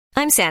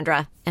I'm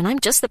Sandra, and I'm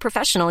just the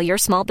professional your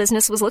small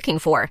business was looking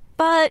for.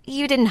 But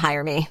you didn't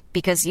hire me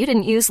because you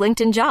didn't use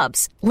LinkedIn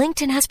Jobs.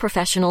 LinkedIn has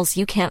professionals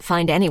you can't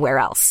find anywhere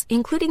else,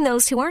 including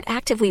those who aren't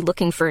actively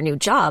looking for a new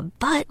job,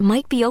 but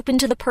might be open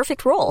to the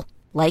perfect role,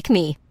 like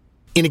me.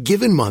 In a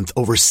given month,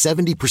 over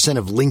 70%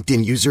 of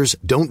LinkedIn users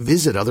don't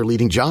visit other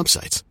leading job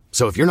sites.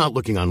 So if you're not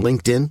looking on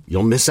LinkedIn,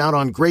 you'll miss out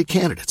on great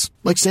candidates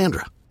like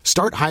Sandra.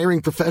 Start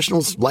hiring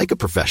professionals like a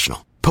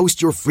professional.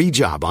 Post your free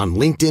job on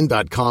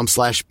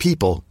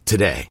linkedin.com/people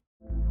today.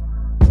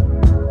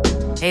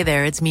 Hey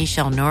there, it's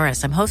Michelle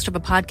Norris. I'm host of a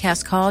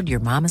podcast called Your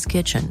Mama's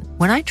Kitchen.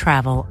 When I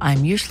travel,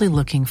 I'm usually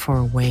looking for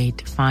a way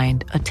to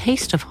find a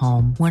taste of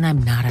home when I'm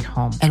not at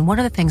home. And one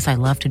of the things I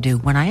love to do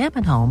when I am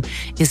at home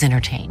is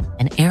entertain.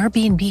 And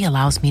Airbnb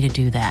allows me to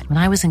do that. When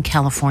I was in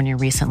California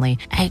recently,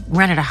 I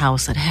rented a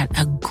house that had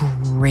a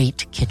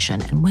great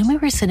kitchen. And when we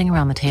were sitting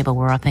around the table,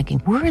 we're all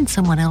thinking, we're in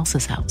someone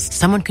else's house.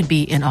 Someone could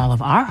be in all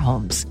of our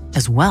homes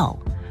as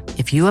well.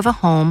 If you have a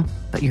home,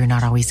 but you're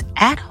not always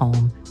at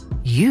home,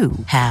 you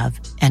have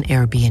an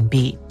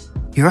Airbnb.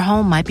 Your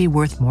home might be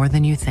worth more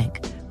than you think.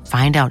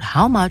 Find out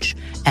how much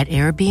at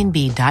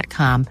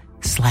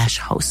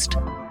airbnb.com/host.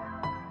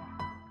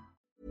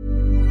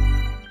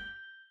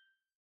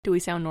 Do we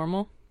sound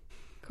normal?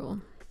 Cool.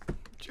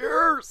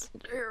 Cheers!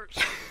 Cheers!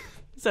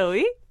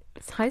 Zoe?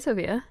 Hi,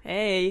 Sophia.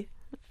 Hey.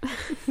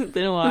 It's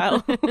been a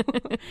while.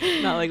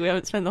 Not like we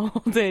haven't spent the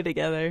whole day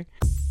together.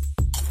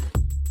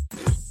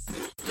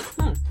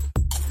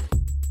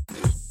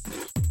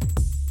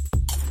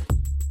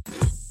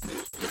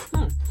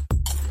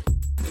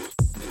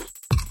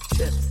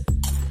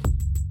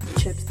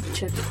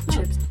 Chips.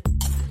 Chips.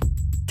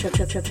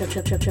 Potato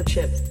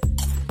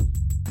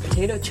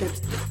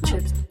chips.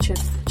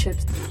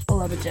 Chips. I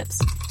love it, chips.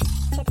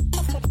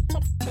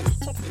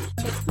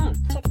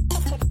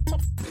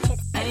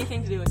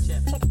 Anything to do with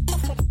chips.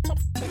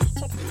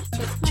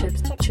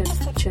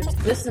 Chips.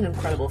 This is an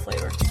incredible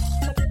flavor.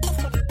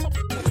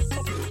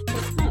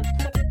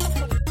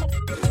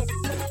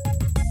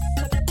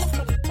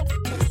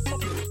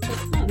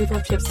 We've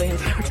had chips the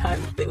entire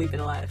time that we've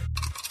been alive.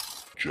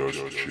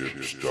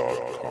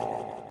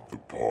 JustChips.com, the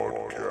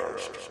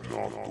podcast,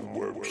 not the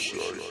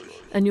website.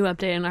 A new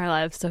update in our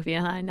lives. Sophia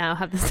and I now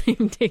have the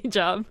same day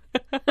job.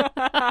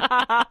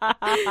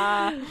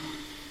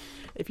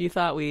 If you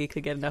thought we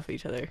could get enough of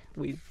each other,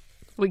 we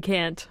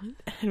can't.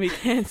 And we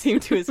can't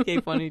seem to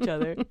escape each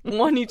other.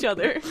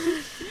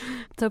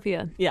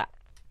 Sophia. Yeah.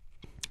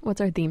 What's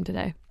our theme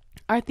today?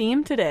 Our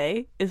theme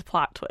today is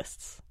plot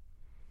twists.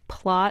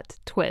 Plot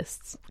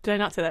twists. Did I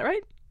not say that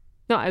right?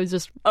 No, I was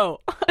just... Oh,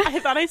 I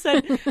thought I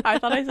said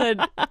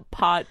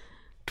pot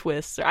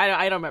twists. Or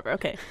I don't remember.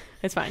 Okay,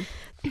 it's fine.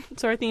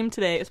 So our theme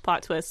today is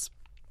plot twists,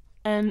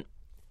 and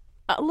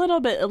a little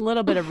bit of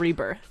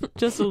rebirth,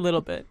 just a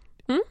little bit,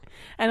 and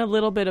a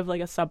little bit of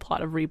like a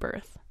subplot of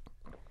rebirth.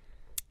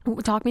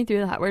 Talk me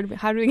through that.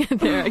 How do we get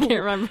there? I can't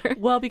remember.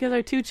 Well, because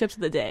our two chips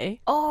of the day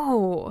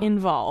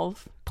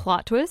involve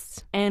plot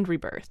twists and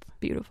rebirth.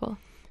 Beautiful.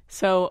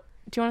 So,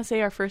 do you want to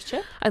say our first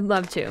chip? I'd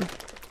love to.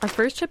 Our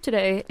first chip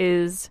today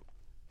is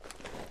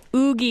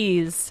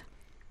Oogie's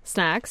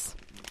Snacks,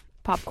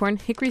 popcorn,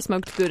 hickory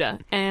smoked Gouda.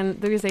 And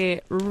there's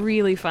a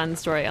really fun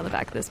story on the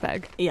back of this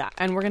bag. Yeah,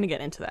 and we're going to get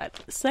into that.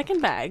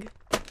 Second bag,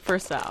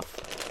 first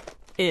off,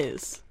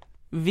 is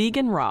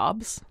Vegan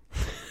Rob's.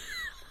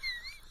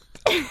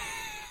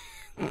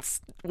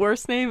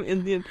 Worst name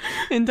in the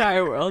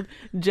entire world.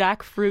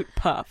 Jackfruit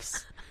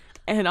Puffs.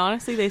 And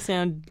honestly, they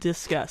sound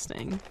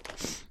disgusting.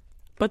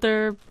 But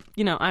they're,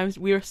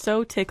 we were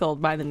so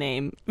tickled by the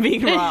name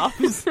Vegan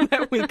Rob's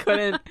that we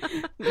couldn't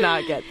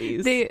not get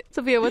these.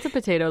 Sophia, what's a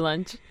potato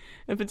lunch?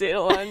 A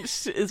potato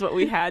lunch is what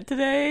we had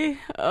today.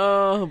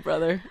 Oh,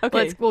 brother.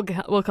 Okay,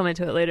 we'll come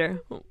into it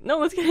later. No,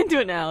 let's get into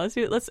it now.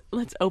 Let's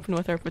open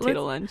with our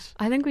potato lunch.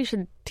 I think we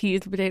should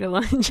tease the potato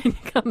lunch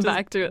and come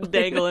back to it.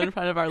 Dangle it in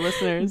front of our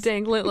listeners.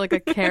 Dangle it like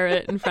a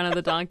carrot in front of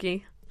the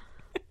donkey.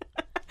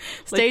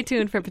 Stay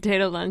tuned for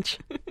potato lunch.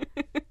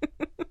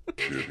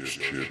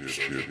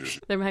 Chips.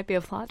 There might be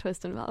a plot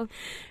twist involved.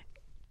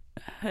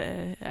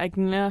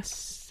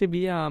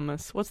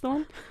 Agnosibiamus. What's the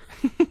one?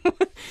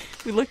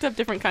 We looked up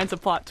different kinds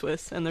of plot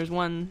twists, and there's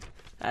one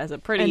that has a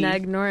pretty...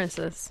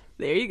 Anagnorisis.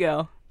 There you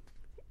go.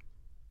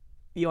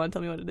 You want to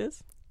tell me what it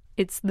is?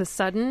 It's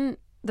the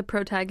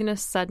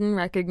protagonist's sudden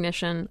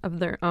recognition of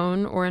their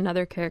own or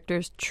another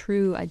character's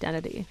true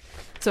identity.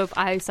 So if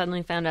I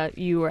suddenly found out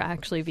you were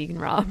actually Vegan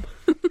Rob...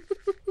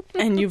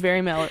 And you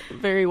very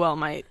well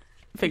might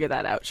figure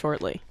that out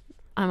shortly.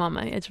 I'm on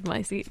my edge of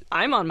my seat.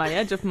 I'm on my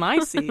edge of my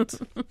seat.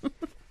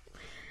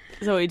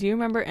 Zoe, do you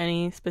remember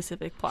any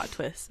specific plot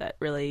twists that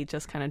really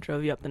just kind of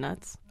drove you up the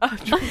nuts? Oh,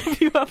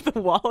 drove you up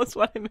the wall is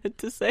what I meant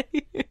to say.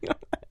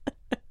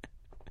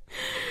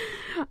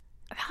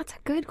 That's a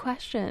good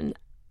question.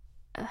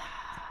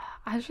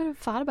 I should have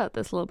thought about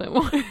this a little bit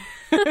more.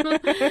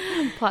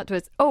 Plot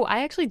twist. Oh,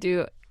 I actually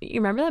do.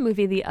 You remember that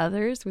movie, The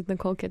Others, with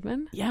Nicole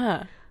Kidman?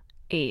 Yeah.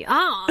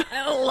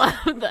 I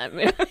love that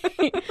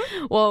movie.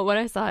 Well, when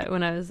I saw it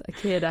when I was a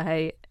kid,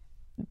 I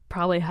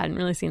probably hadn't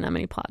really seen that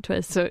many plot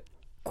twists. So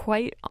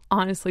quite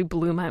honestly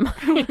blew my mind.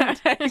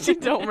 I actually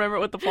don't remember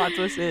what the plot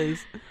twist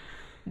is.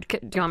 Do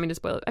you want me to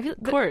spoil it? I feel,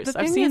 Of course,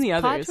 I've seen the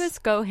Plot others. twists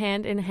go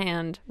hand in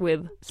hand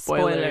with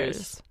Spoilers.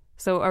 spoilers.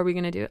 So are we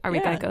going to do? Are we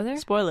Yeah, going to go there?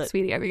 spoil it.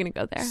 Sweetie, are we going to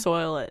go there?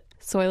 Soil it.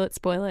 Soil it,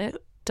 spoil it,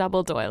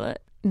 double doil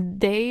it.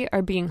 They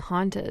are being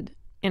haunted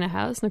in a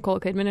house. Nicole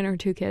Kidman and her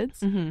 2 kids.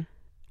 Mm-hmm.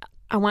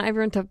 I want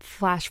everyone to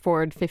flash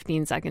forward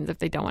 15 seconds if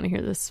they don't want to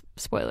hear this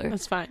spoiler.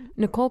 That's fine.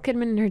 Nicole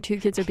Kidman and her 2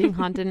 kids are being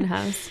haunted in a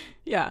house,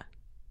 Yeah.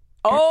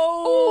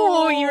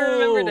 Oh, you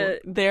remembered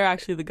it. They're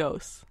actually the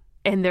ghosts.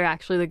 and they're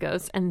actually the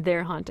ghosts, and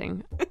they're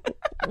haunting.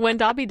 When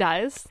Dobby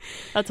dies,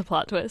 that's a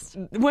plot twist.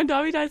 When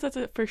Dobby dies, that's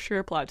a for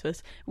sure plot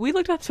twist. We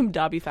looked up some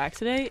Dobby facts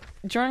today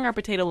during our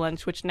potato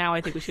lunch, which now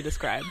I think we should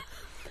describe.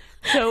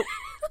 So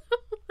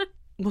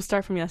we'll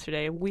start from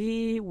yesterday.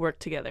 We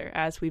worked together,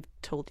 as we've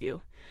told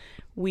you.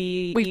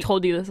 We've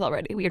told you this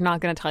already. We are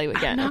not going to tell you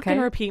again. I'm not okay? going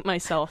to repeat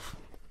myself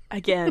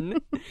again.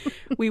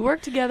 We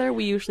work together.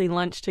 We usually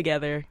lunch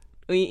together.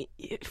 We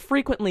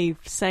frequently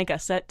sank a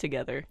set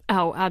together.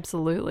 Oh,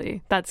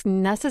 absolutely. That's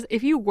necessary.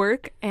 If you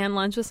work and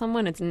lunch with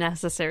someone, it's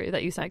necessary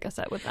that you psych a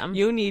set with them.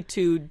 You need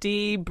to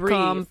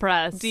debrief,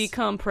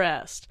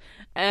 decompressed.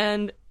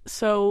 And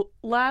so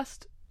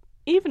last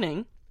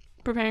evening,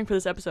 preparing for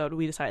this episode,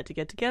 we decided to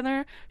get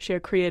together,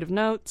 share creative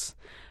notes,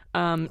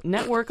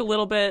 network a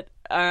little bit.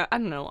 I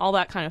don't know, all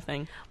that kind of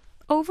thing.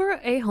 Over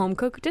a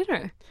home-cooked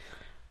dinner.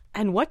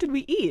 And what did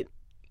we eat?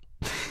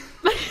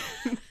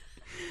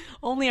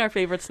 Only our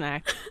favorite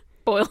snack.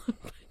 Boiled.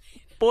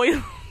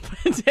 Boiled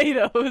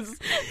potatoes.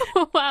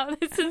 Wow,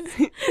 this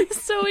is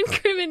so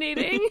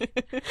incriminating.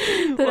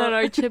 That on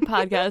our Chip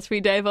podcast,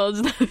 we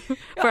divulge that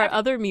for our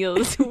other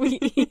meals, we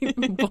eat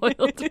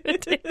boiled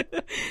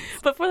potatoes.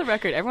 But for the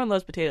record, everyone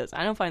loves potatoes.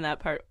 I don't find that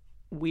part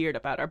weird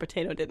about our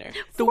potato dinner.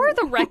 For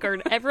the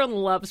record, everyone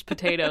loves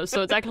potatoes,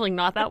 so it's actually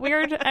not that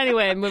weird.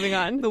 Anyway, moving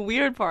on. The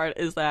weird part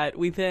is that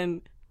we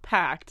then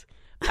packed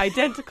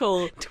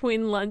identical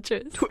Twin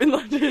lunches. twin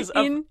lunches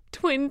In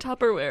twin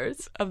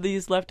Tupperwares. of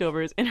these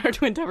leftovers in our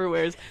twin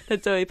Tupperwares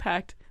that Zoe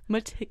packed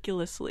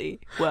meticulously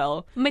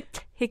well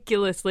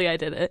Meticulously, I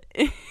did it.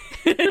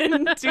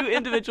 in 2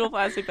 individual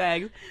plastic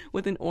bags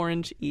with an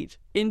orange each.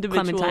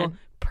 Individual, Clementine.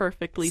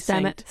 perfectly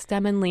Stem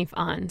synced. and leaf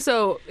on.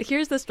 So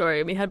here's the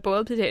story. We had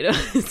boiled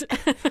potatoes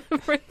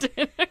for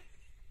dinner.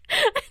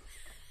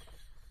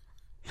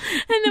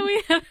 And then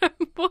we had our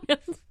boiled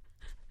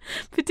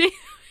potato.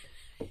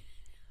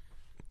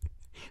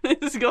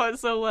 This is going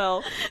so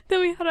well. Then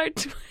we had our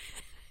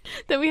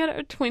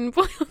twin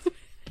boiled.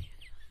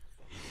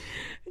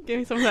 Give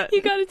me some of that.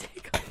 You gotta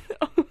take.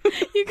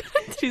 You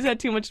gotta. She's had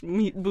too much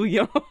meat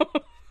bouillon.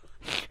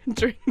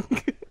 Drink.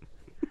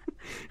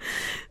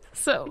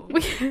 So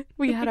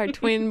we had our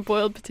twin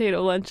boiled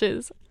potato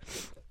lunches.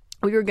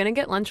 We were gonna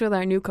get lunch with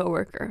our new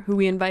coworker, who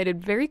we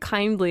invited very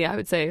kindly. I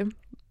would say,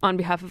 on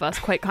behalf of us,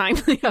 quite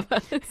kindly of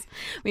us.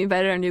 We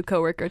invited our new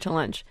coworker to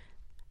lunch.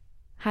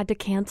 Had to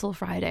cancel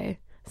Friday.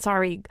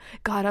 Sorry,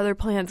 got other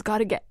plans. Got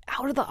to get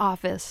out of the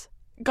office.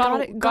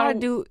 Gotta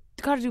do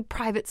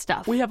private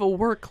stuff. We have a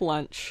work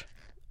lunch,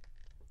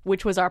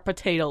 which was our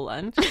potato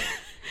lunch,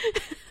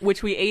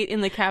 which we ate in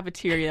the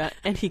cafeteria,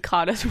 and he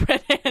caught us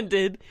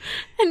red-handed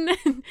and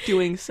then,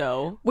 doing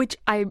so. which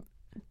I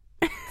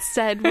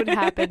said would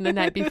happen the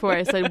night before.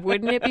 I said,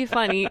 wouldn't it be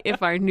funny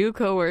if our new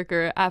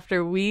coworker,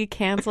 after we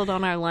canceled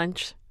on our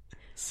lunch,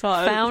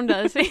 found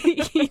us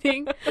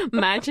eating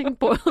matching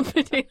boiled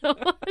potato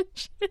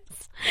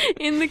lunches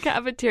in the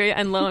cafeteria,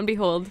 and lo and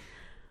behold,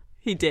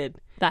 He did.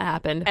 that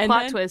happened. And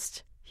Plot then-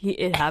 twist.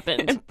 It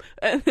happened.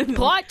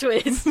 Plot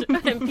twist.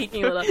 I'm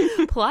peeking a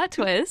little. Plot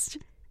twist.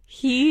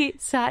 He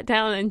sat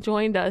down and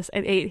joined us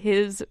and ate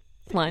his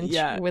lunch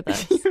with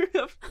us.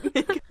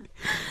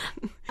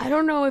 I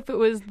don't know if it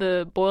was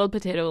the boiled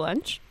potato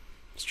lunch,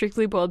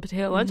 strictly boiled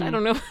potato lunch. I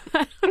don't know.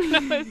 I don't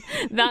know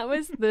if that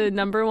was the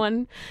number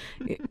one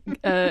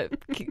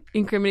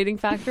incriminating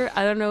factor.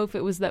 I don't know if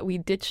it was that we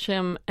ditched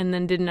him and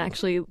then didn't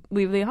actually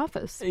leave the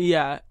office.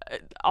 Yeah,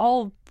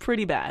 all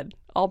pretty bad.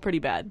 All pretty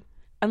bad.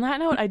 On that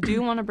note, I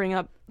do want to bring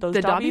up those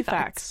Dobby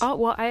facts. Oh,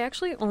 well, I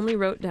actually only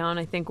wrote down,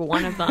 I think,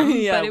 one of them,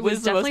 Yeah, but it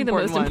was the most definitely the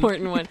most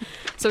important important one.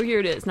 So here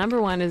it is.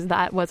 Number one is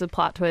that was a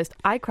plot twist.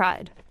 I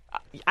cried.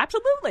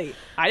 Absolutely.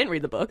 I didn't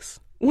read the books.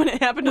 When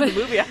it happened in the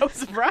movie, I was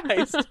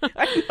surprised.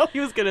 I didn't know he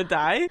was going to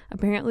die.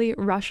 Apparently,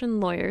 Russian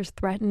lawyers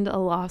threatened a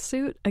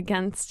lawsuit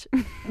against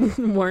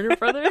Warner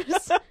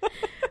Brothers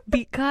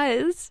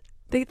because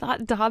they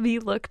thought Dobby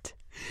looked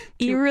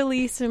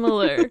eerily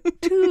similar,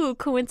 too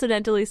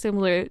coincidentally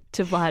similar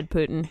to Vlad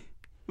Putin.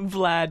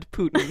 Vlad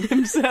Putin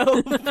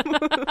himself.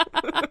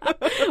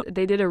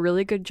 They did a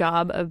really good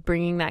job of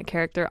bringing that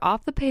character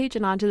off the page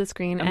and onto the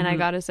screen. And I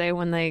gotta say,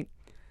 when they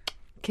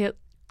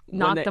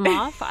knocked him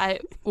off,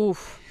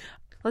 oof.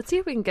 Let's see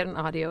if we can get an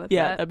audio of that.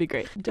 Yeah, that'd be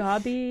great.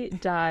 Dobby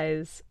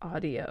dies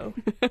audio.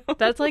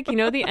 That's like, you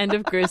know, the end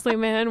of Grizzly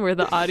Man where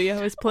the audio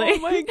is playing.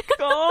 Oh my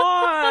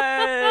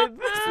god!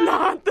 It's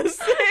not the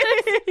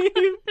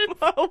same!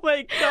 Oh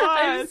my god!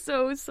 I'm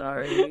so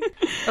sorry.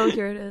 Oh,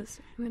 here it is.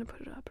 I'm going to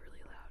put it up really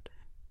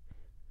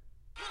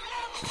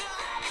loud.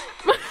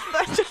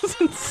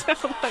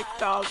 fuck,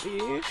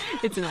 Dobby.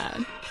 It's not.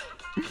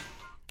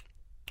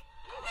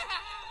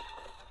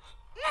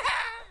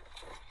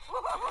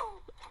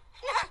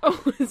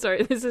 Oh,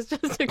 sorry. This is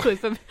just a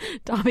clip of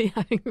Dobby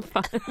having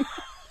fun.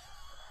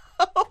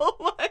 Oh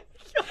my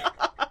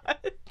god.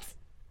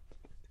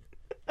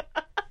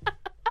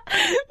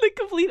 The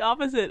complete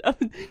opposite of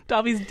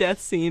Dobby's death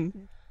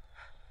scene.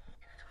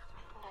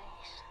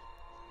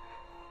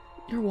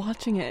 You're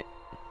watching it.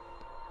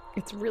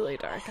 It's really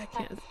dark. I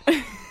can't. Dobby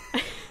is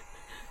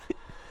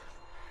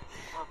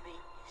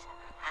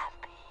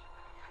happy.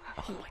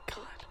 Oh my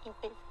god. He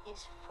with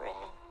his friend.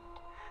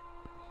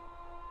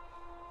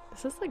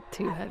 This is like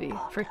too heavy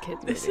for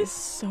kids. This is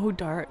so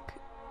dark.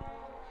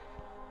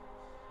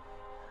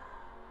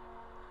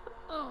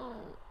 Oh.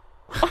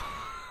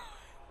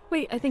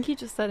 Wait, I think he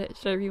just said it.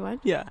 Should I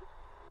rewind? Yeah.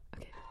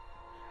 Okay.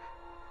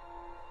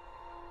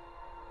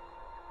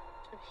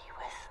 To be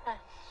with us.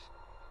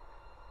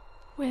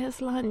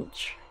 Where's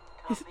lunch?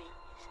 Dobby is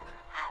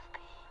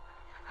happy.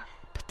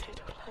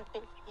 Potato He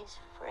with his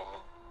friend.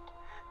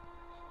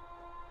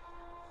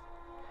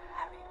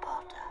 Harry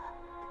Potter.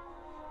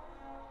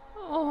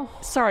 Oh,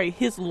 Sorry,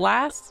 his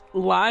last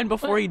line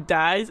before he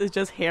dies is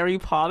just Harry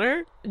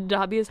Potter?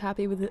 Dobby is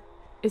happy with it.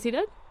 Is he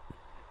dead?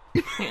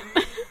 Hang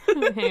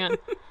on. Hang on.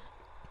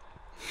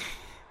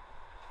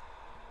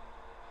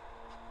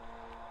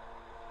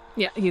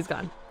 Yeah, he's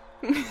gone.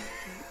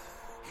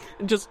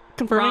 Just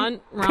confirming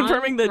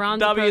that Ron's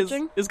Dobby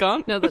approaching? is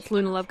gone? No, that's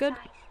Luna Lovegood.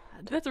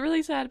 That's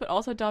really sad, but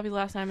also Dobby's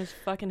last name is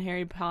fucking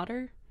Harry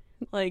Potter.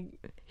 Like,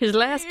 His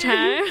last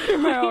time.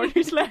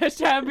 his last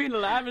time being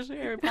alive is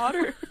Harry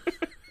Potter.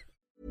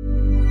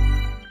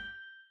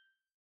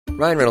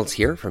 Ryan Reynolds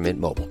here from Mint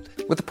Mobile.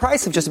 With the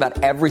price of just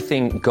about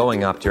everything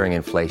going up during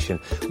inflation,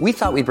 we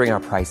thought we'd bring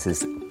our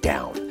prices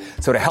down.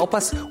 So to help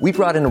us, we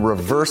brought in a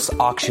reverse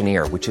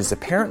auctioneer, which is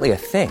apparently a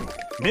thing.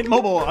 Mint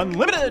Mobile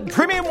Unlimited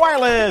Premium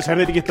Wireless. How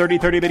to get 30,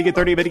 30, bit to get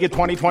 30, bit to get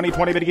 20, 20,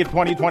 20, bit to get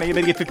 20, 20,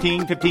 bit to get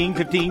 15, 15,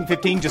 15,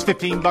 15, just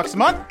 $15 a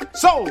month?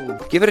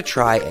 Sold! Give it a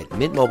try at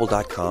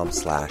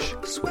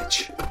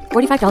mintmobile.com/switch.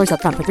 $45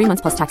 up front for 3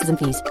 months plus taxes and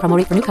fees. Promo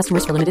rate for new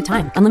customers for limited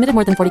time. Unlimited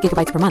more than 40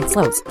 gigabytes per month.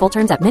 Slows full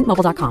terms at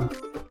mintmobile.com.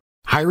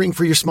 Hiring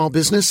for your small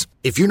business?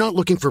 If you're not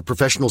looking for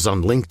professionals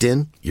on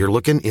LinkedIn, you're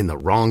looking in the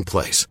wrong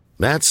place.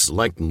 That's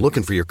like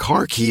looking for your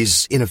car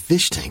keys in a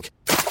fish tank.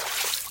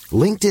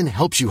 LinkedIn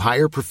helps you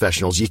hire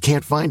professionals you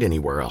can't find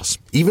anywhere else,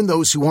 even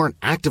those who aren't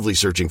actively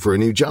searching for a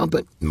new job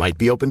but might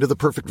be open to the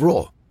perfect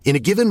role. In a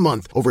given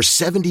month, over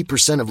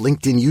 70% of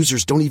LinkedIn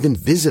users don't even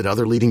visit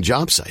other leading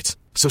job sites.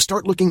 So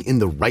start looking in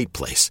the right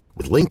place.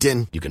 With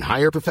LinkedIn, you can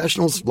hire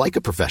professionals like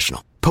a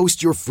professional.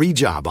 Post your free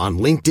job on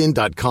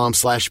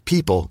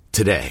linkedin.com/people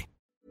today.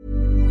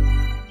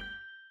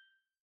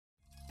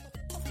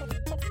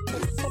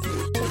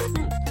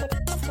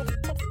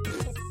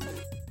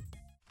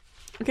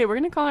 Okay, we're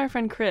going to call our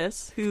friend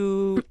Chris,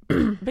 who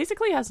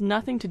basically has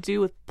nothing to do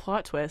with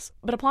plot twists,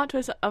 but a plot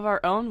twist of our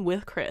own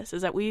with Chris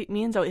is that me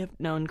and Zoe have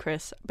known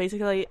Chris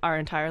basically our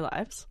entire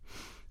lives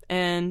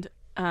and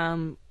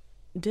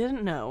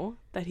didn't know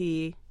that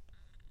he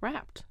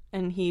rapped.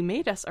 And he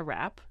made us a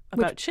rap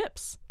about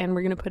chips. And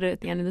we're going to put it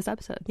at the end of this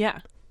episode. Yeah.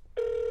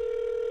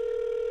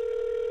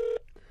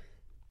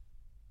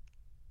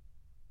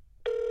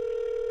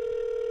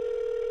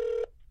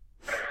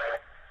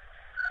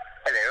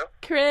 Hello.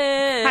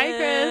 Chris. Hi,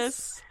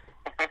 Chris.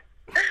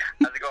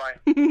 How's it going?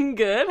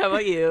 Good. How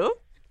about you?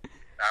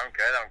 I'm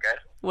good.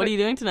 What are you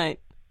doing tonight?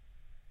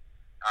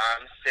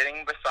 I'm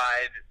sitting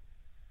beside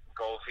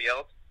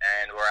Goldfield,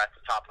 and we're at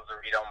the top of the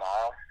Rideau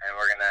Mall, and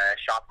we're going to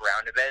shop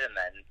around a bit, and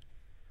then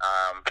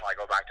probably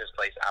go back to his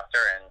place after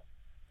and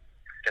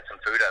get some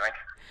food, I think.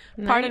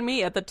 Pardon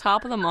me, at the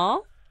top of the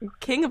mall?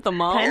 King of the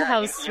mall?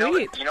 Penthouse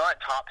suite. You know that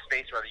top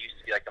space where there used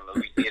to be like a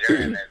movie theater,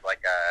 and there's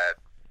like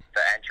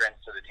the entrance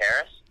to the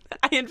terrace?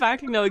 I, in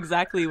fact, know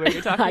exactly what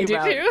you're talking I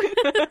about. do too.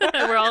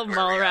 We're all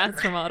mall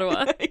rats from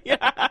Ottawa.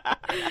 Yeah.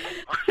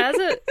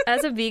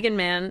 As a vegan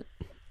man,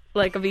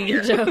 like a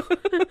vegan Joe,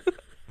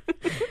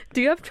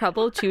 do you have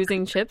trouble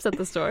choosing chips at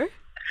the store?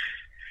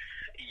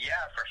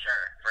 Yeah, for sure.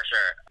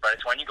 But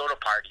it's when you go to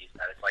parties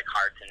that it's like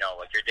hard to know.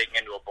 Like you're digging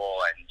into a bowl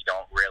and you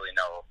don't really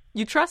know.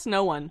 You trust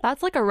no one.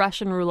 That's like a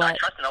Russian I roulette.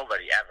 trust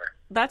nobody ever.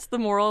 That's the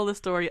moral of the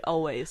story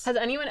always. Has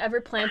anyone ever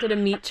planted a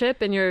meat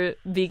chip in your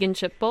vegan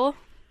chip bowl?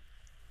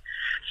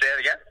 Say it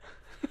again.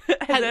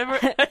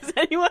 Has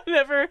anyone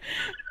ever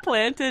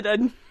planted a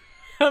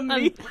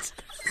meat?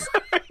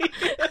 Sorry.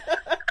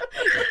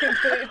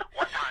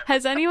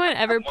 Has anyone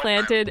ever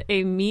planted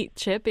a meat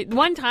chip?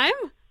 One time?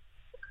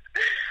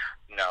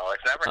 No,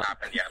 it's never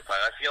happened yet, but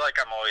I feel like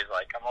I'm always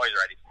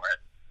ready for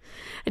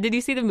it. Did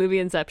you see the movie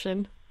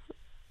Inception?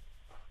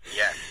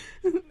 Yeah,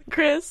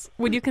 Chris,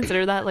 Would you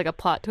consider that like a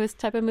plot twist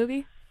type of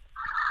movie?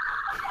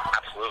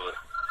 absolutely.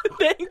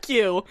 thank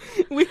you.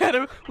 We had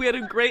a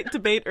great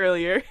debate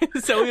earlier.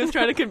 So he was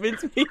trying to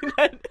convince me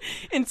that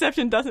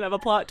Inception doesn't have a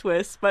plot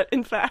twist, but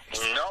in fact,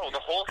 No, the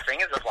whole thing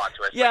is a plot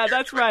twist. Yeah, Like, you're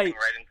that's right. twisting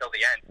right until the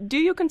end. do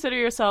you consider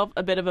yourself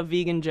a bit of a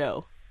vegan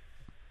Joe?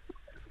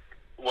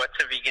 What's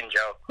a vegan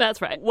joke?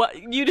 That's right. What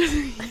you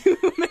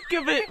make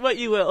of it what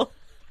you will.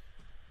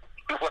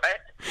 What?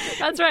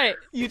 That's right.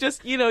 You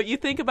just you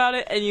think about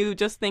it and you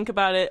just think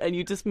about it and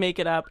you just make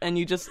it up and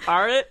you just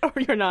are it or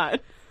you're not.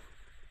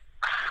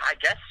 I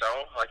guess so.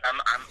 Like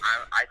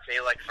I'd say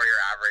like for your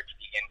average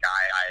vegan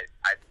guy,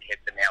 I hit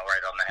the nail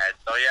right on the head.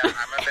 So yeah,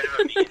 I'm a bit of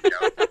a vegan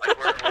joke. Like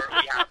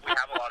we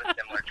have a lot of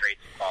similar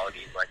traits and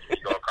qualities. Like if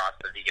you go across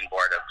the vegan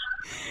board of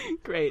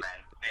Great.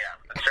 men. Yeah,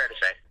 that's fair to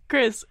say.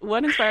 Chris,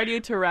 what inspired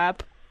you to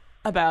rap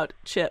about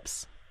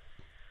chips?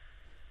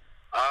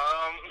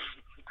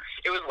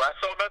 It was less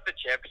so about the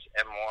chips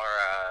and more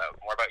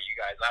about you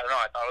guys. I don't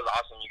know. I thought it was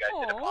awesome. You guys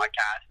did a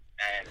podcast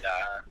and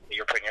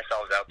you're putting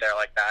yourselves out there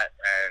like that.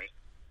 And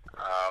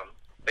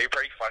they're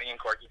pretty funny and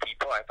quirky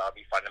people. I thought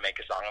it'd be fun to make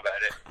a song about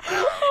it.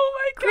 Oh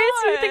my God, Chris,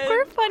 you think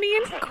we're funny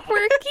and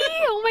quirky?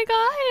 Oh my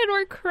God,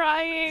 we're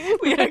crying.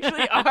 We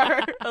actually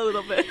are a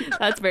little bit.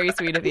 That's very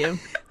sweet of you.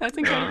 That's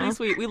incredibly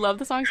sweet. We love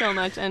the song so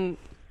much, and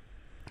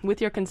with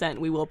your consent,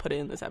 we will put it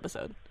in this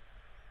episode.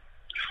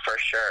 For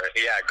sure.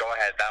 Yeah, go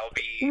ahead. That'll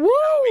be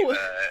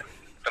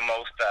the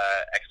most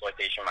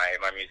exploitation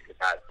my music has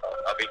had. So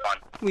that'll be fun.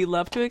 We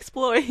love to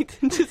exploit.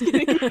 Just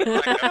kidding.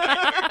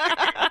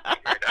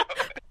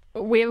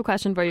 We have a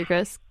question for you,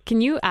 Chris.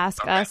 Can you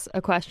ask us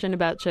a question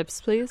about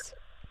chips, please?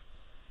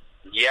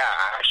 Yeah,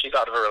 I actually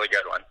thought of a really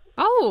good one.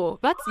 Oh,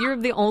 you're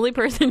the only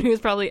person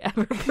who's probably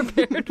ever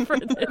prepared for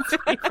this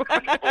before.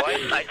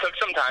 Well, I took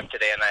some time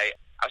today, and I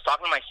was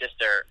talking to my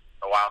sister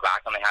a while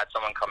back, and they had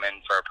someone come in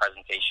for a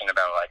presentation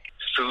about like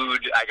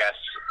food, I guess,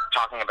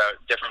 talking about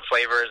different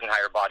flavors and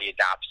how your body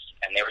adapts.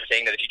 And they were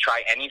saying that if you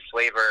try any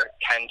flavor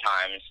 10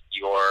 times,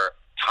 your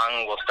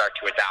tongue will start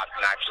to adapt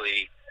and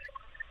actually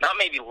not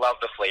maybe love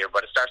the flavor,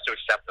 but it starts to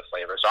accept the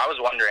flavor. So I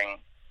was wondering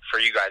for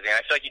you guys, and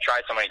I feel like you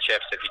try so many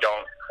chips, if you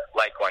don't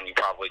like one, you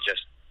probably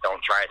just don't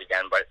try it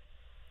again. But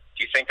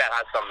do you think that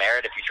has some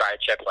merit? If you try a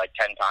chip like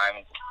 10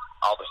 times,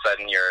 all of a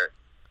sudden your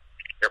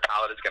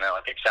palate is going to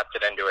like accept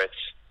it into its,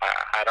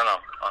 I don't know.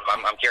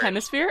 I'm curious.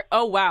 Hemisphere?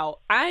 Oh, wow.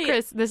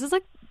 Chris, this is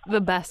like the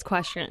best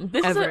question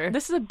this ever.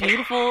 This is a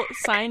beautiful,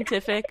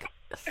 scientific,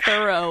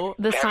 thorough.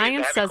 The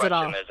science says it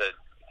all.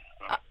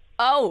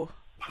 Oh,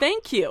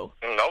 thank you.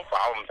 No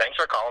problem. Thanks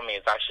for calling me.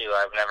 It's actually,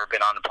 I've never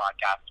been on a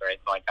podcast or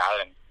anything like that,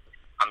 and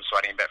I'm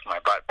sweating a bit from my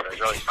butt, but it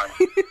was really fun.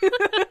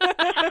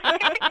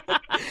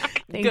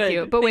 Thank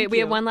you. But wait, we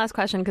have one last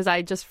question because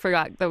I just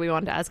forgot that we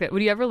wanted to ask it.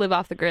 Would you ever live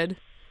off the grid?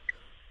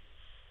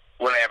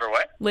 Would I ever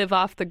what? Live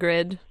off the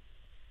grid?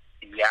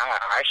 Yeah,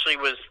 I actually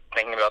was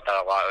thinking about that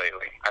a lot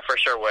lately. I for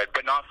sure would,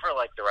 but not for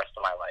like the rest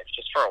of my life,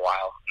 just for a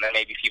while. And then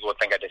maybe people would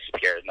think I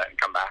disappeared and then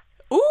come back.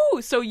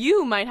 Ooh, so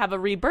you might have a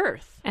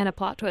rebirth. And a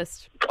plot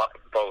twist.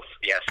 Both,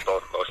 yes,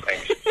 both those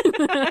things.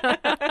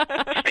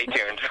 Stay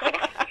tuned.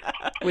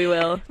 We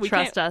will.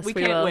 Trust us. We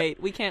can't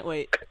wait. We can't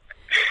wait.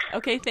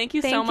 Okay, thank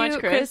you so much,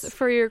 Chris.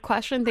 For your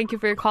question. Thank you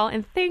for your call.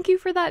 And thank you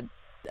for that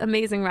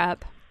amazing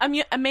rap.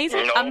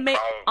 Amazing. No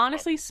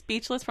honestly,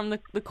 speechless from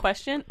the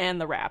question and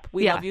the rap.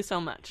 We love you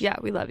so much. Yeah,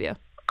 we love you.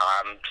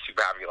 I'm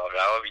super happy you love it.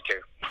 I love you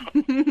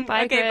too.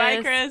 Bye, okay, Chris.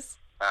 bye, Chris.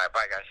 All right,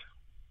 bye, guys.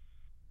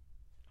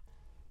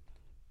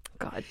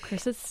 God,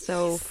 Chris is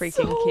so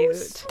freaking cute.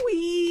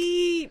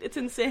 Sweet. It's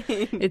insane.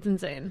 It's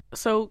insane.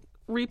 So,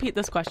 repeat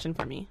this question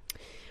for me.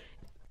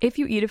 If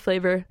you eat a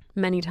flavor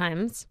many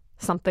times,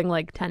 something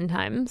like 10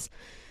 times,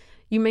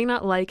 you may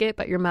not like it,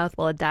 but your mouth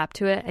will adapt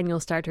to it and you'll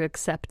start to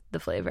accept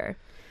the flavor.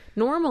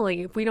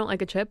 Normally, if we don't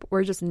like a chip,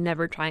 we're just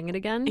never trying it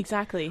again.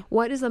 Exactly.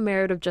 What is the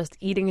merit of just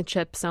eating a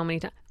chip so many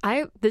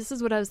times? This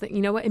is what I was thinking.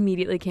 You know what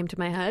immediately came to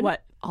my head?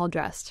 What? All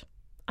Dressed.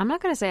 I'm not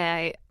going to say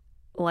I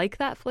like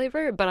that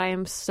flavor, but I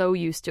am so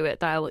used to it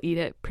that I will eat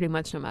it pretty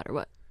much no matter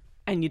what.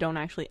 And you don't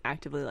actually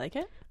actively like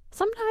it?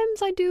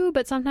 Sometimes I do,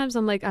 but sometimes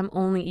I'm like, I'm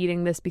only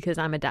eating this because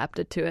I'm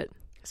adapted to it.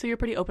 So you're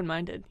pretty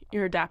open-minded.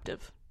 You're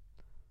adaptive.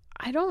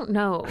 I don't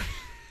know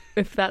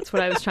if that's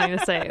what I was trying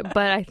to say,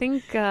 but I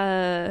think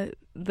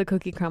the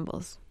cookie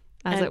crumbles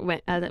as it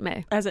may.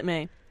 As it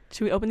may.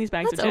 Should we open these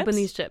bags of chips? Let's open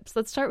these chips.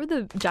 Let's start with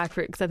the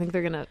jackfruit because I think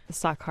they're going to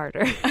suck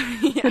harder.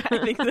 Yeah, I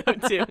think so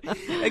too.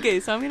 Okay,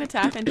 so I'm going to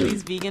tap into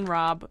these Vegan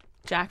Rob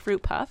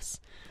jackfruit puffs.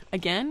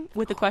 Again,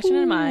 with the question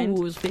in mind.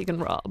 Who's Vegan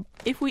Rob?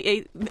 If we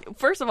ate,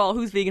 first of all,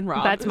 who's Vegan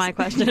Rob? That's my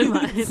question in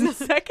mind.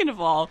 Second of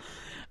all,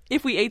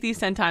 if we ate these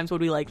 10 times,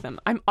 would we like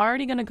them? I'm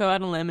already going to go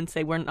out on a limb and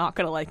say we're not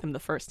going to like them the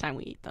first time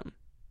we eat them.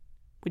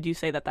 Would you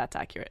say that that's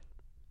accurate?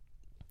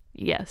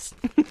 Yes.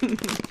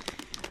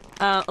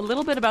 A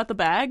little bit about the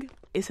bag.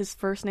 Is his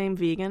first name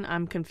vegan?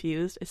 I'm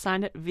confused. It's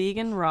signed at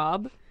Vegan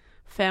Rob,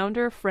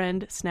 founder,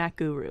 friend, snack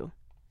guru.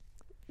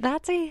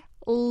 That's a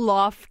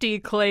lofty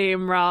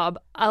claim, Rob.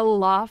 A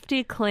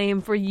lofty claim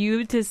for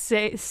you to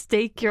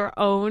stake your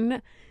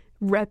own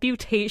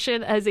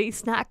reputation as a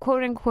snack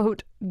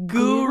quote-unquote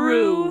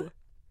guru.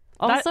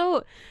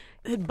 Also,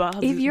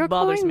 if you're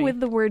going with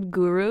the word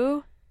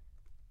guru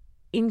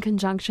in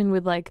conjunction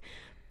with like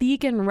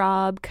Vegan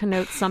Rob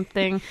connotes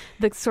something,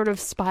 the sort of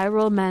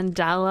spiral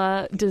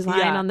mandala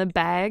design on the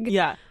bag.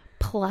 Yeah.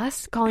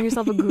 plus calling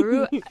yourself a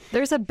guru.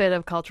 There's a bit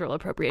of cultural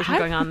appropriation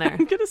going on there.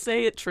 I'm gonna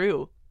say it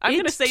true. I'm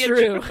gonna say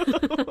true. it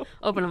true.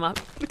 Open them up.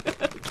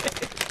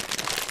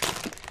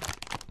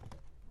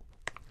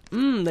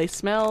 They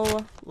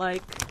smell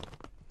like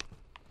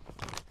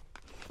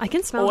I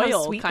can smell how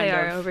oil, sweet kind they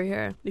are of. over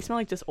here. They smell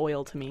like just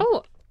oil to me.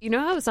 Oh, you know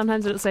how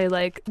sometimes it'll say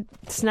like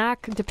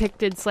snack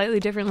depicted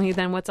slightly differently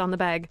than what's on the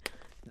bag?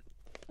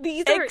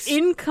 These are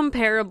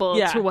incomparable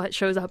to what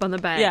shows up on the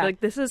bag. Yeah. Like,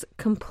 this is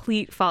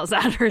complete false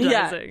advertising.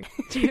 Yeah.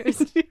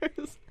 Cheers.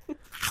 Cheers.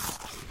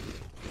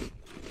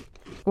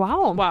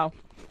 Wow.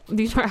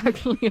 These are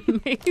actually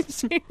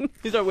amazing.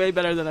 These are way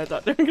better than I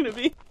thought they were going to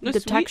be.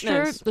 The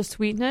texture, the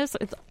sweetness,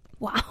 it's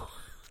wow.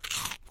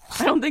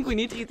 I don't think we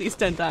need to eat these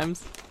 10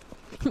 times.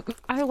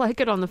 I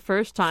like it on the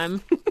first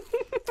time.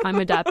 I'm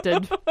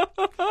adapted.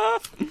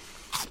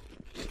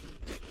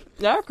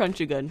 They're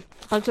crunchy good.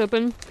 Let's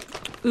open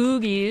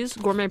Oogie's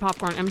gourmet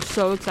popcorn. I'm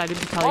so excited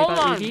to tell you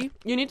about Oogie.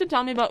 You need to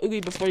tell me about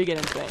Oogie before you get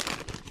into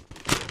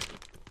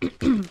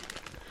it.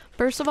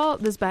 First of all,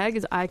 this bag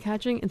is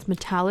eye-catching. It's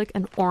metallic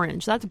and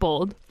orange. That's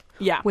bold.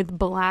 Yeah. With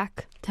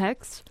black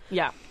text.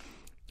 Yeah.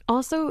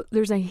 Also,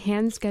 there's a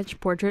hand-sketched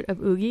portrait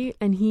of Oogie,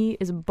 and he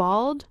is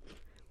bald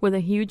with a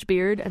huge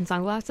beard and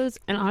sunglasses.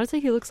 And honestly,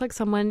 he looks like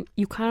someone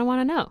you kind of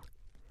want to know.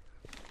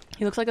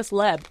 He looks like a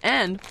celeb.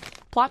 And,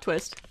 plot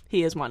twist,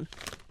 he is one.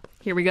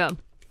 Here we go.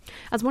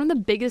 As one of the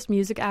biggest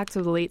music acts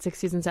of the late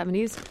 60s and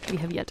 70s, we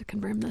have yet to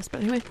confirm this,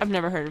 but anyway. I've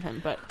never heard of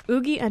him, but...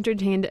 Oogie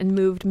entertained and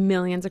moved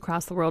millions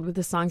across the world with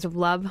his songs of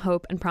love,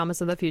 hope, and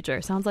promise of the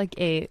future. Sounds like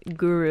a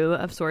guru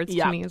of sorts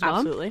to me as well.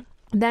 Absolutely.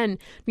 Then,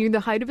 near the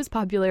height of his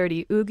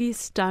popularity, Oogie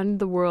stunned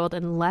the world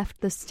and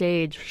left the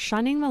stage,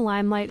 shunning the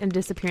limelight and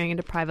disappearing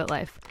into private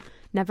life.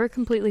 Never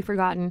completely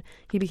forgotten,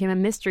 he became a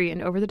mystery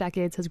and over the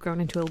decades has grown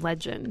into a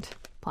legend.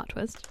 Plot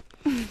twist.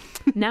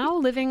 Now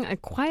living a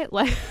quiet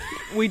life.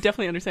 We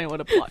definitely understand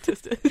what a plot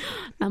twist is.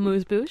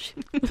 Amuse-bouche.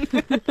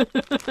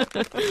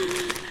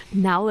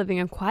 Now living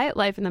a quiet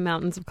life in the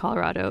mountains of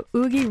Colorado,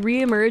 Oogie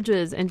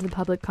reemerges into the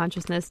public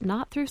consciousness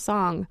not through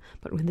song,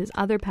 but with his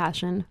other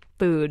passion,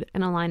 food,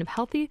 and a line of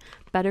healthy,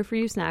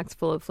 better-for-you snacks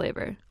full of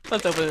flavor.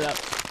 Let's open it up.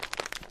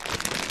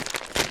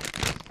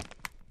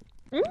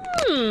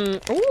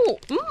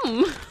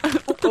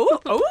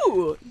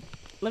 Oh!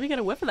 Let me get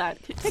a whiff of that.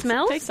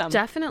 Smells take some.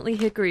 definitely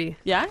hickory.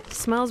 Yeah?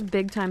 Smells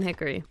big time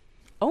hickory.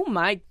 Oh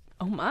my.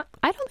 I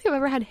don't think I've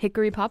ever had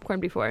hickory popcorn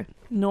before.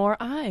 Nor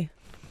I.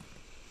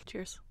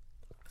 Cheers.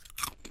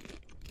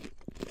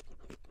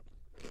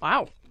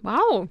 Wow.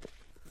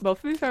 Both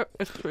of these are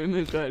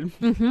extremely good.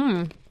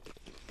 Mm-hmm.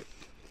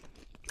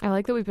 I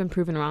like that we've been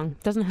proven wrong.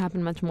 Doesn't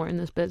happen much more in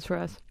this biz for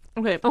us.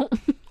 Okay. Oh,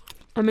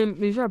 I mean,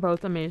 these are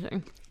both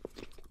amazing.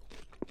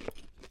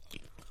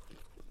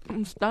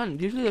 I'm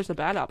stunned. Usually there's a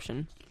bad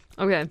option.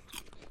 Okay.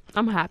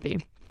 I'm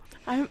happy.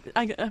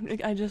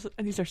 I just,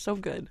 these are so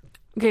good.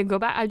 Okay, go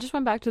back. I just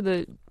went back to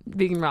the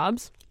vegan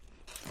Robs.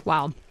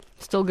 Wow.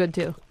 Still good,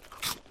 too.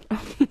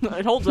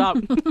 It holds up.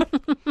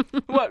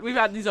 What? We've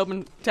had these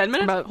open 10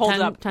 minutes? About holds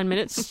 10, up. 10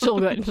 minutes. Still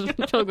good.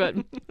 Still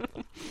good.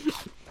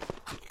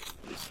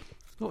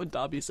 What would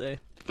Dobby say?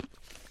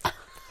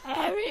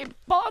 Harry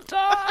Potter!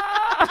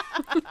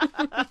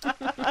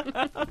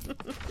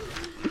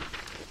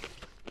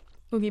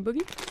 Oogie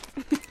boogie?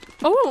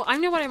 Oh, I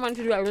know what I want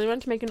to do. I really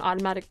want to make an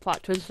automatic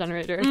plot twist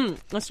generator.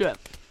 Let's do it.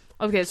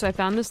 Okay, so I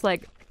found this,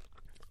 like,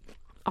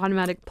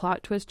 automatic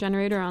plot twist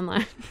generator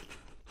online.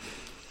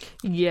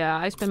 Yeah,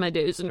 I spend my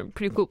days in a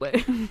pretty cool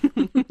way.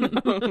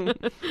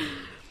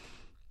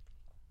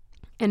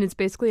 And it's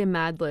basically a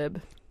Mad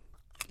Lib.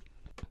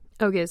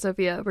 Okay,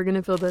 Sophia, we're going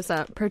to fill this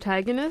up.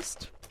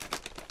 Protagonist,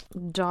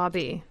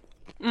 Dobby.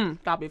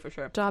 Dobby for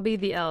sure. Dobby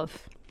the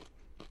elf.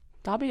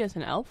 Dobby is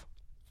an elf?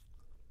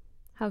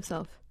 House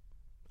elf.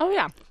 Oh,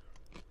 yeah.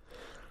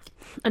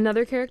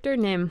 Another character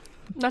named...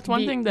 That's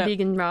one thing that...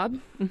 Vegan Rob.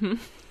 Mm-hmm.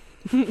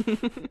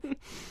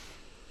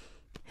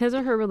 His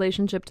or her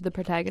relationship to the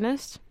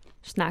protagonist,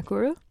 Snack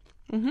Guru.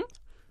 Mm-hmm.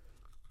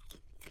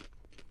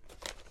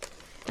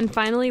 And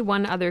finally,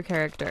 one other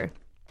character.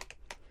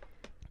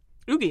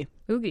 Oogie.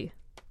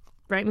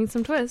 Write me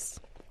some twists.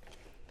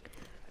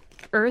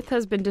 Earth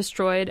has been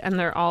destroyed and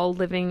they're all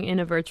living in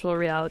a virtual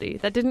reality.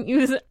 That didn't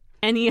use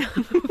any of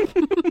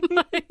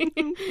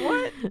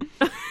What?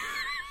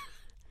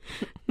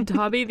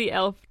 Dobby the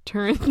elf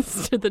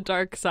turns to the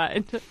dark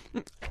side.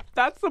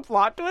 That's the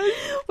plot twist?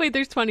 Wait,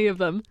 there's 20 of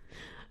them.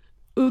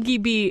 Oogie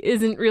B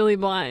isn't really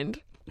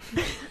blind.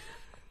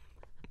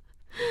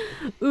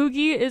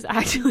 Oogie is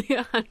actually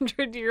a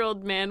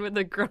 100-year-old man with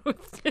a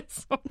growth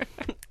disorder.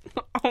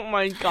 Oh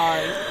my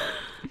god.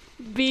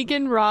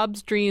 Vegan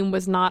Rob's dream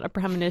was not a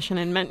premonition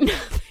and meant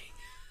nothing.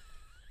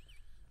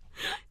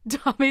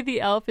 Dobby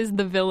the elf is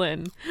the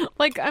villain.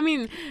 Like, I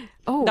mean,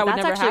 that would that's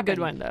never actually happen. a good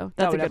one, though. That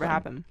That's would a good never one.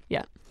 happen.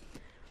 Yeah.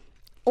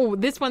 Oh,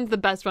 this one's the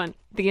best one.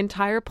 The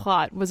entire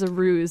plot was a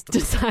ruse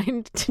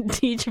designed to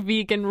teach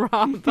Vegan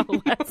Rob a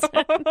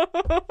lesson.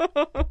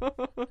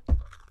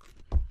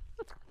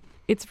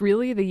 It's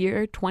really the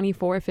year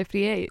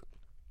 2458.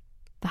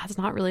 That's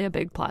not really a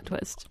big plot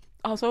twist.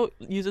 Also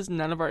uses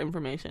none of our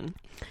information.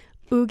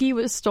 Oogie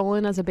was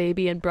stolen as a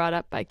baby and brought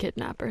up by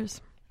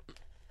kidnappers.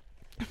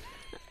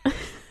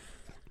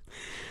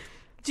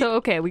 So,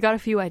 okay, we got a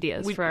few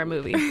ideas for our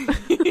movie.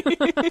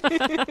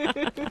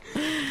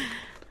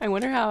 I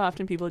wonder how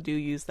often people do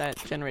use that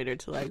generator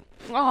to like,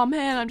 oh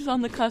man, I'm just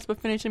on the cusp of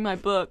finishing my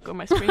book or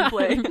my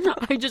screenplay.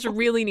 I just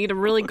really need a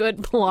really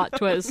good plot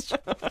twist.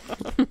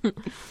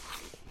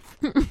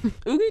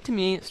 Oogie to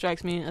me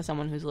strikes me as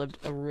someone who's lived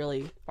a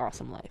really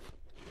awesome life.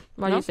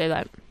 Why do you say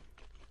that?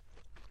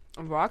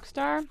 A rock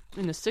star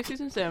in the 60s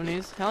and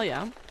 70s, hell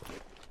yeah.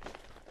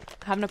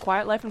 Having a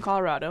quiet life in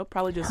Colorado,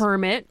 probably just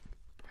Hermit.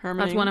 hermiting.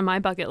 That's one of my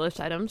bucket list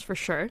items for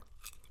sure.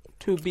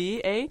 To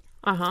be a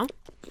Uh-huh.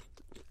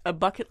 a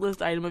bucket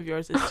list item of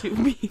yours is to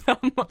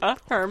become a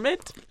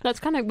hermit. That's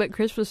kind of what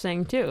Chris was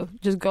saying too.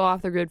 Just go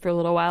off the grid for a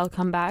little while,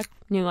 come back,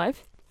 new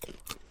life.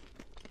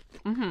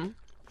 Mm-hmm.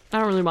 I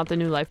don't really want the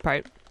new life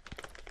part.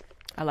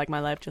 I like my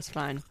life just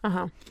fine.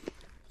 Uh-huh.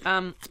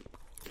 And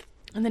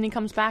then he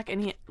comes back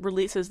and he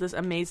releases this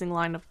amazing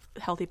line of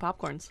healthy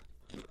popcorns.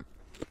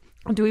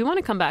 Do we want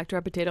to come back to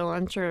our potato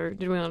lunch, or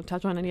do we want to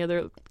touch on any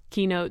other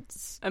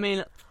keynotes? I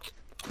mean,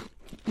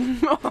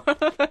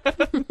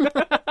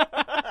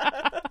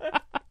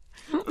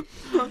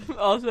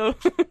 also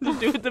to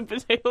do with the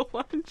potato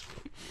lunch.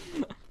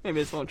 Maybe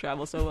this won't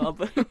travel so well,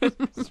 but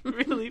it's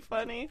really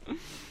funny.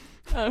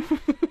 When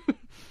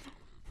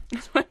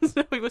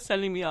Zoe was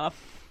sending me off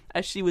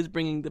as she was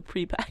bringing the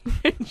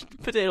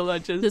prepackaged potato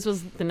lunches. This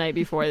was the night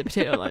before the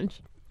potato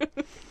lunch.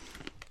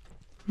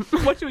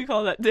 What should we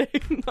call that day?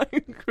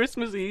 Like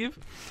Christmas Eve?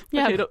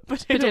 Yeah,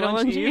 potato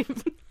lunch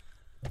Eve.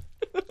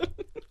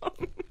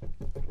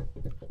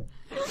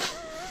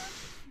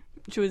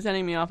 She was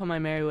sending me off on my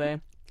merry way.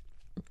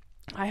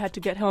 I had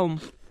to get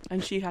home,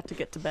 and she had to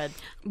get to bed.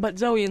 But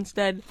Zoe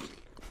instead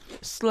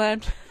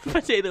slammed the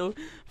potato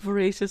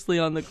voraciously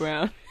on the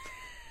ground.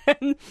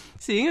 And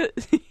seeing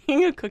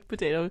a cooked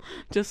potato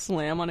just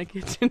slam on a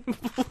kitchen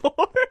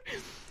floor,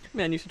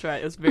 man, you should try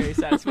it. It was very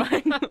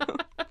satisfying.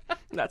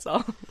 That's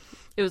all.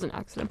 It was an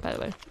accident, by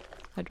the way.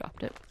 I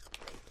dropped it.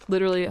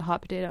 Literally a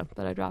hot potato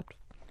that I dropped.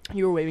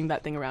 You were waving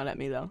that thing around at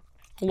me, though,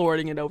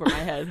 lording it over my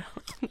head.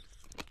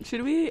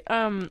 Should we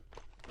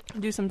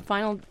do some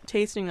final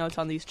tasting notes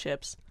on these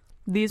chips?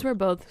 These were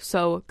both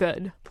so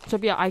good.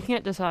 Sophia, I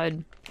can't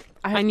decide.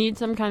 I need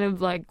some kind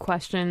of like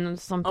question,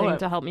 something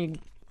to help me.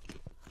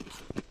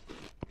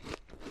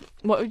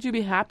 What would you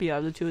be happy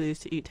of the two of these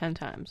to eat 10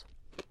 times?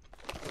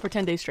 For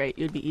 10 days straight,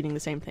 you'd be eating the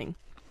same thing.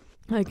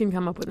 I can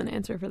come up with an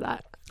answer for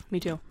that.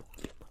 Me too.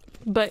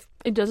 But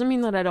it doesn't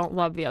mean that I don't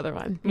love the other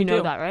one. You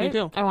know that, right? Me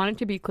too. I want it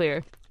to be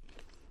clear.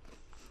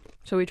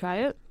 Shall we try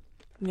it?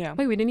 Yeah.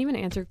 Wait, we didn't even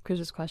answer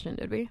Chris's question,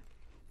 did we?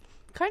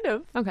 Kind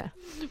of. Okay.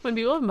 When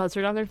people have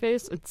mustard on their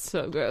face, it's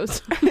so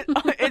gross.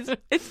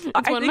 It's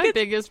one of my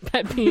biggest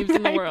pet peeves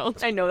in the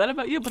world. I know that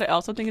about you, but I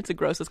also think it's the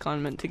grossest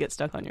condiment to get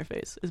stuck on your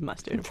face is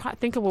mustard.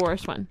 Think of a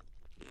worse one.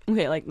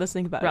 Okay, like, let's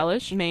think about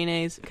Relish? it.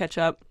 Mayonnaise,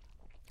 ketchup.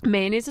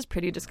 Mayonnaise is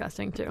pretty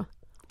disgusting, too.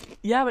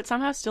 Yeah, but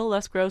somehow still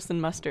less gross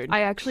than mustard.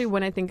 I actually,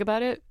 when I think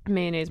about it,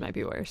 mayonnaise might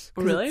be worse.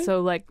 Really? It's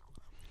so, like,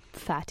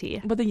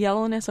 fatty. But the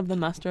yellowness of the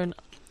mustard,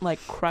 like,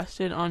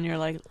 crusted on your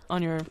lips.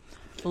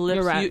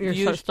 You're right.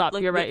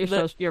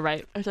 You're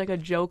right. It's like a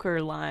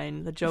Joker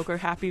line, the Joker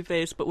happy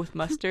face, but with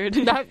mustard.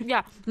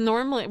 Yeah.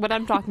 Normally, what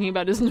I'm talking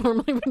about is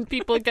normally when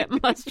people get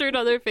mustard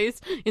on their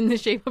face in the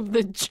shape of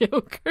the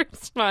Joker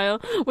smile,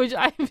 which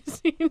I've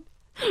seen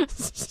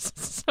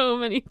so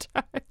many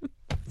times.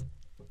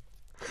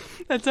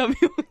 That's how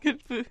people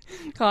get food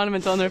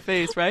condiments on their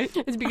face, right?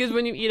 It's because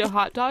when you eat a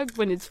hot dog,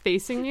 when it's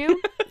facing you,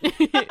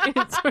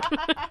 it's sort of...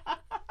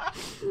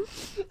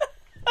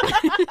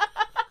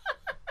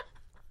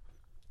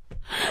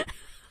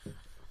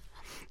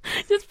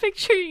 Just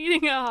picture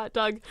eating a hot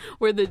dog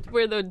where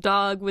the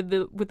dog with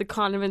the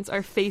condiments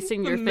are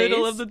facing your face. The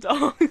middle of the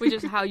dog. Which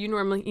is how you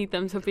normally eat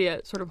them,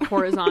 Sophia, sort of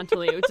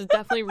horizontally, which is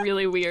definitely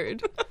really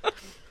weird.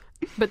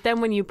 But then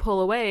when you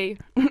pull away,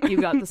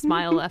 you got the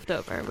smile left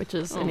over, which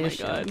is an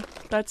issue. Oh my god.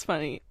 That's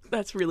funny.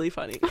 That's really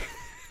funny.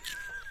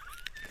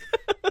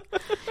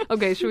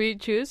 Okay, should we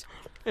choose?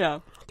 Yeah.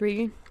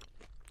 3,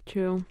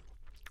 2,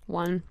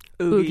 1.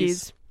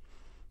 Oogies.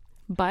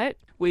 But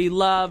we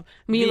love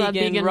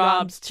vegan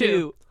Robs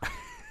too.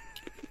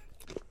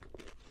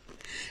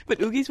 But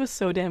Oogies was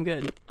so damn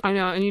good. I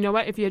know, and you know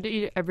what? If you had to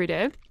eat it every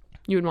day,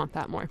 you would want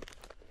that more.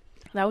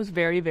 That was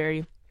very,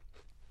 very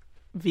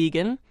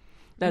vegan.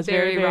 That's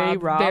very, very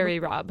Rob. Very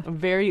Rob.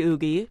 Very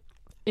Oogie.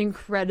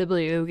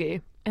 Incredibly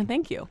Oogie. And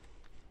thank you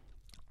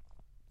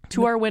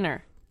to our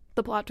winner.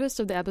 The plot twist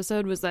of the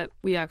episode was that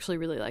we actually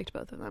really liked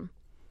both of them.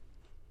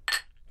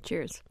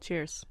 Cheers.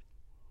 Cheers.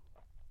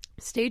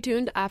 Stay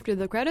tuned after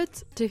the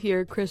credits to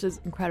hear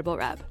Chris's incredible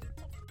rap.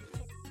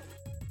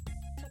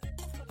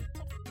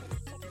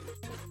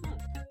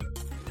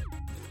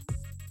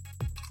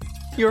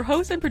 Your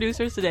hosts and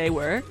producers today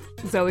were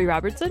Zoe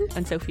Robertson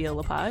and Sophia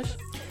Lepage.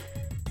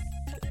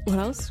 What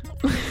else?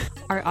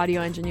 Our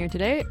audio engineer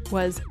today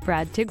was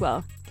Brad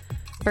Tigwell.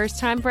 First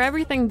time for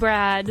everything,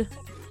 Brad.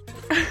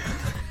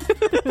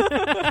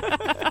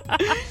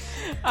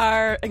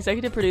 Our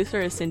executive producer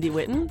is Cindy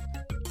Whitten.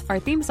 Our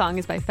theme song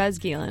is by Fez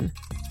Gielan.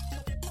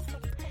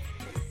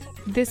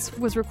 This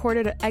was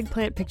recorded at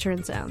Eggplant Picture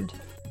and Sound.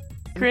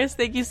 Chris,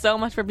 thank you so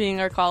much for being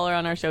our caller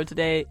on our show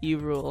today. You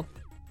rule.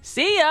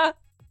 See ya!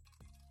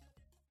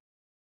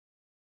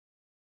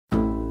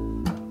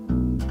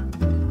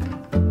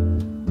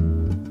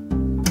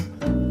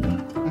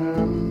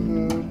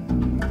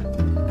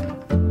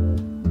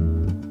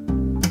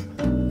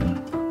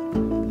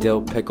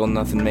 Dill pickle,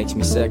 nothing makes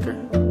me sicker.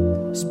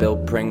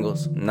 Spilled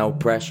Pringles, no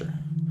pressure.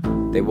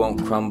 They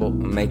won't crumble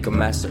and make a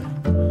messer.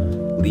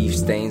 Leaf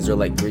stains are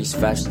like grease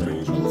fester.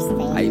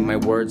 I eat my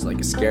words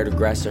like a scared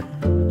aggressor.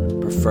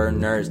 Prefer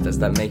nerds, does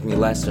that make me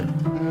lesser?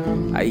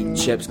 I eat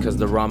chips cause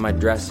they're on my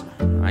dresser.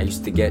 I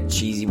used to get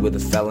cheesy with a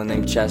fella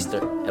named Chester.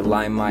 It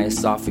lined my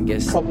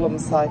esophagus.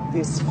 Problems like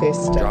this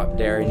fester. Drop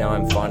dairy, now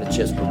I'm fond of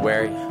chips but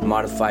wary.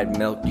 Modified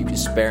milk, you can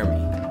spare me.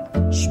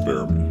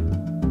 Spare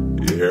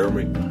me. You hear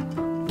me?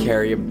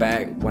 Carry a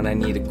bag when I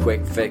need a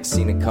quick fix.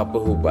 Seen a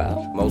couple who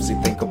mostly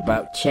think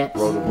about chips.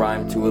 Wrote a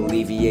rhyme to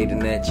alleviate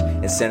an itch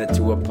and sent it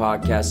to a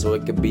podcast so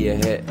it could be a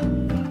hit.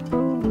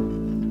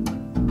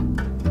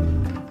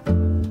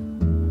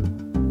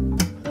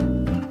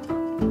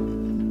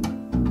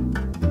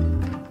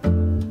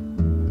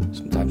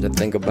 Sometimes I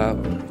think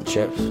about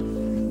chips.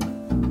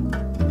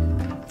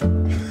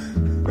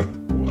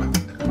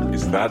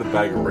 Is that a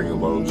bag of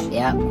Ringolos?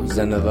 Yeah. Who's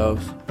into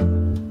those?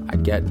 I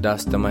get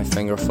dust in my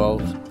finger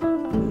folds.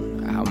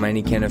 How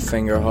many can a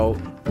finger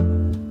hold?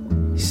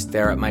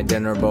 Stare at my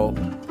dinner bowl,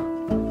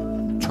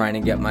 trying to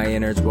get my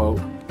innards woke.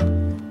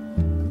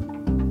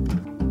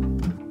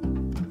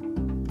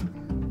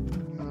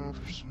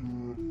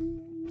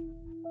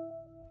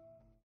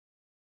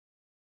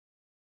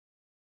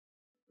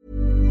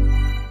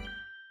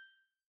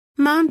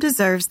 Mom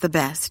deserves the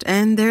best,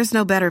 and there's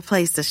no better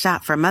place to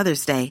shop for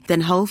Mother's Day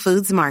than Whole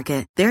Foods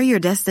Market. They're your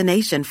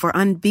destination for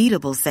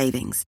unbeatable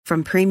savings,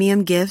 from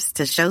premium gifts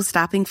to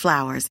show-stopping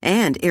flowers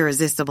and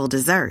irresistible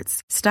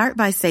desserts. Start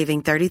by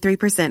saving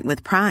 33%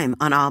 with Prime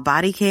on all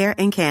body care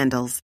and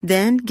candles.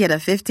 Then get a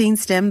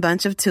 15-stem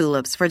bunch of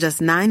tulips for just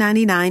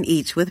 $9.99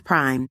 each with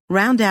Prime.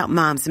 Round out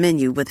Mom's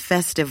menu with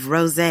festive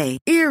rosé,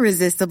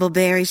 irresistible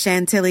berry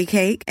chantilly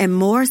cake, and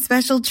more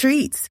special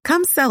treats.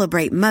 Come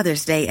celebrate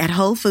Mother's Day at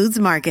Whole Foods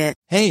Market.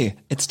 Hey,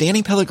 it's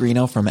Danny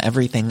Pellegrino from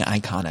Everything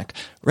Iconic.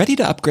 Ready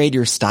to upgrade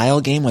your style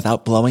game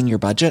without blowing your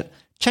budget?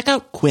 Check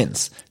out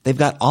Quince. They've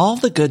got all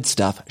the good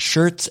stuff,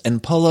 shirts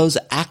and polos,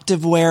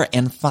 activewear,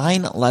 and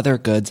fine leather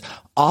goods,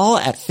 all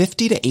at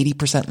 50 to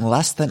 80%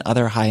 less than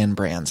other high-end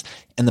brands.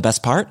 And the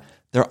best part?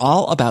 They're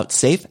all about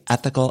safe,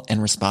 ethical,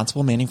 and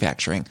responsible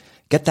manufacturing.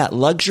 Get that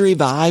luxury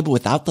vibe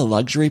without the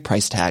luxury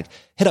price tag.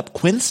 Hit up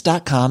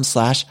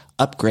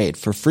quince.com/upgrade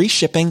for free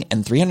shipping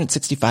and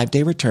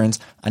 365-day returns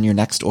on your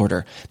next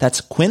order.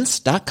 That's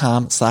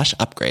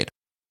quince.com/upgrade.